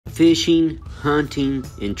fishing, hunting,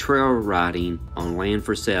 and trail riding on land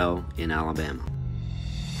for sale in Alabama.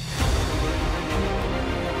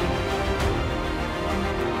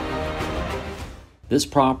 This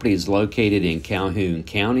property is located in Calhoun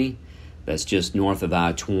County. That's just north of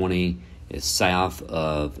I-20. It's south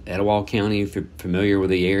of Etowah County, if you're familiar with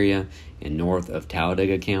the area, and north of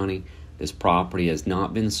Talladega County. This property has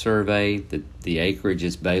not been surveyed. The acreage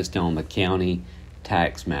is based on the county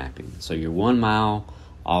tax mapping. So you're 1 mile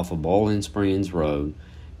off of Bowling Springs Road.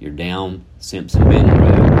 You're down Simpson Bend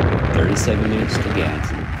Road, 37 minutes to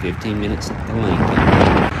Gadsden, 15 minutes to Lincoln,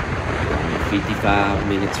 55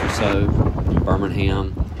 minutes or so from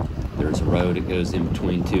Birmingham. There's a road that goes in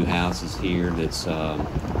between two houses here that's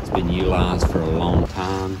it's been utilized for a long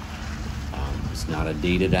time. It's not a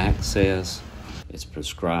deeded access. It's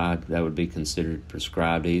prescribed. That would be considered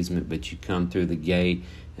prescribed easement, but you come through the gate,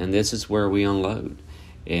 and this is where we unload.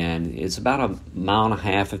 And it's about 1.5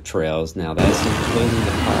 miles of trails. Now that's including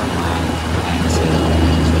the power line access.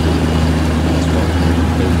 So that's what we're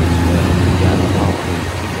including as well. We got a property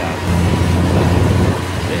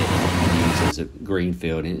that you can use as a green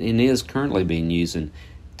field, and it is currently being used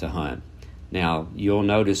to hunt. Now you'll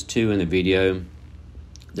notice too in the video,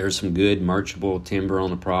 there's some good merchantable timber on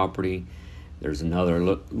the property. There's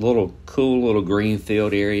another cool little green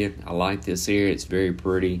field area. I like this area. It's very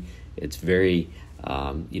pretty. It's very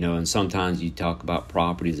and sometimes you talk about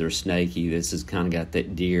properties that are snaky. This has kind of got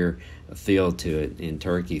that deer feel to it, in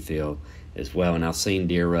turkey feel as well. And I've seen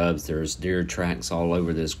deer rubs. There's deer tracks all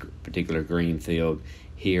over this particular green field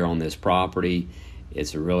here on this property.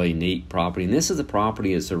 It's a really neat property. And this is a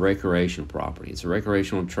property, it's a recreational property. It's a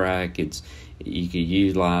recreational track. You could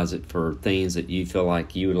utilize it for things that you feel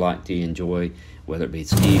like you would like to enjoy, whether it be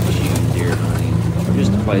ski fishing, deer hunting, or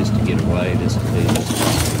just a place to get away. This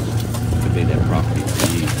could be that property for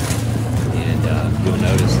you. And you'll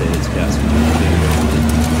notice that it's got some good timber on it.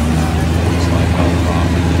 It's like all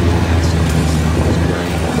property, it's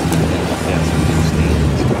great. It's got some good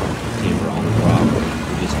stands, timber on the property.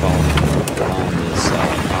 We just followed along this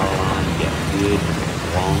power line. You got good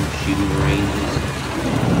long shooting ranges,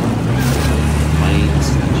 lanes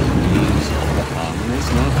that you can use. And that's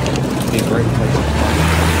another thing. It'd be a great place to park.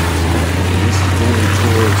 And this is going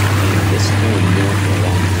towards, this is going north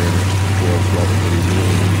along the river towards what we do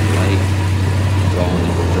lake, drawing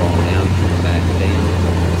down, coming back down.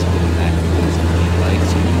 It's going back towards the main lake,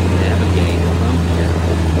 so you can navigate from here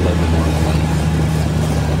to Lovejoy Lake.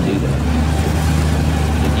 Do that.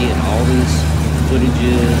 Again, all these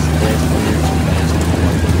footages, estimates, and based on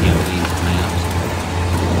what the county's maps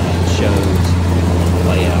shows the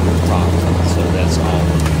layout of the property. So that's all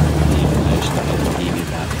the information I can give you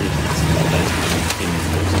about this. It's based on the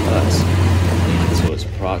county's us. And so it's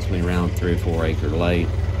approximately around 3 or 4 acre lake.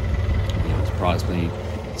 It's approximately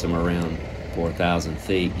somewhere around 4,000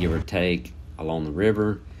 feet, give or take, along the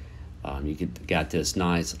river. Got this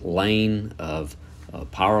nice lane of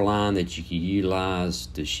power line that you can utilize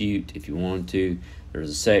to shoot if you wanted to. There's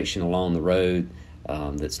a section along the road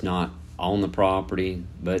that's not on the property,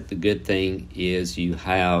 but the good thing is you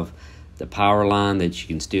have the power line that you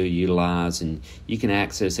can still utilize, and you can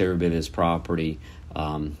access every bit of this property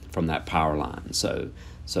from that power line. So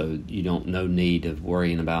you don't no need of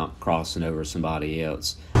worrying about crossing over somebody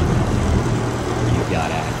else. You've got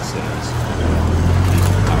access to the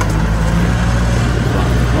power line from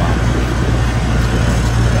the property as well as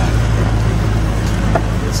the back of the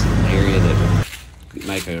property. This is an area that would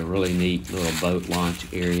make a really neat little boat launch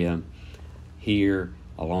area here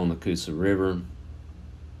along the Coosa River.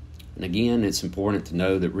 And again, it's important to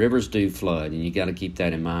know that rivers do flood, and you got to keep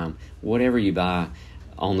that in mind. Whatever you buy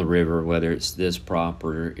on the river, whether it's this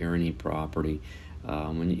property or any property,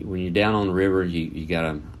 when you're down on the river, you got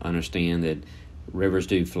to understand that rivers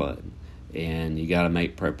do flood, and you got to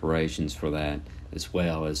make preparations for that, as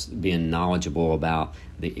well as being knowledgeable about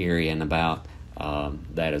the area and about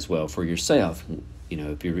that as well for yourself.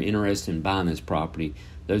 If you're interested in buying this property,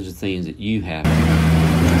 those are things that you have to do.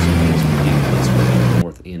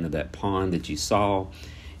 North end of that pond that you saw,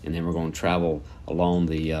 and then we're going to travel along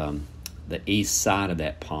the east side of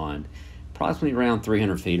that pond, approximately around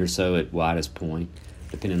 300 feet or so at widest point,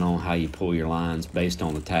 depending on how you pull your lines based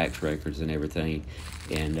on the tax records and everything.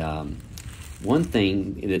 And one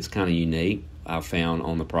thing that's kind of unique I found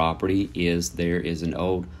on the property is there is an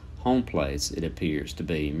old home place, it appears to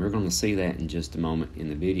be, and we're going to see that in just a moment in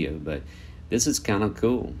the video. But this is kind of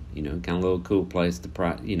cool, kind of a little cool place to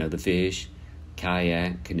the fish,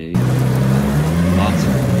 kayak, canoe, lots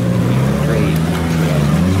of trade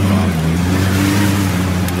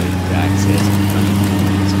access to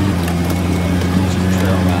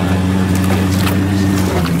trail ride,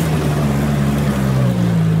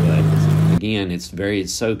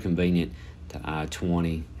 it's so convenient to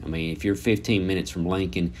I-20. I mean, if you're 15 minutes from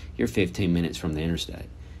Lincoln, you're 15 minutes from the interstate.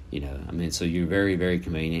 I mean, so you're very, very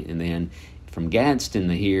convenient. And then from Gadsden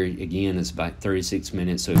to here, again, it's about 36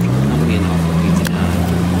 minutes. So if you're coming in off of 59,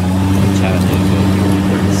 Chattanooga, you're only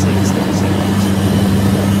 36, 37 minutes.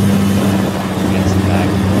 Gadsden back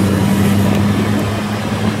here.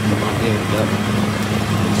 You might be able to double.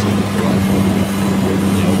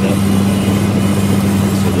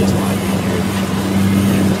 So this might be here.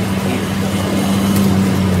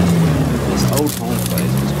 This old home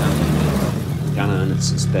place was kind of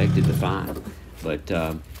unsuspected to find. But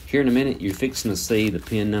here in a minute, you're fixing to see the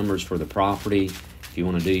PIN numbers for the property. If you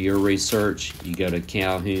want to do your research, you go to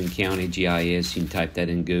Calhoun County GIS. You can type that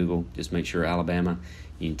in Google. Just make sure Alabama.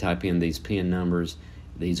 You can type in these PIN numbers.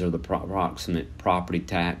 These are the approximate property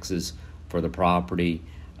taxes for the property,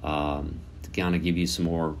 to kind of give you some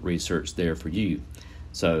more research there for you.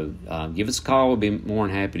 So give us a call. We'll be more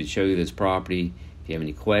than happy to show you this property. If you have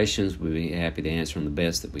any questions, we'll be happy to answer them the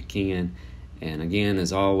best that we can. And again,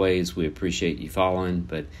 as always, we appreciate you following,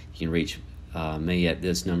 but you can reach me at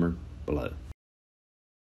this number below.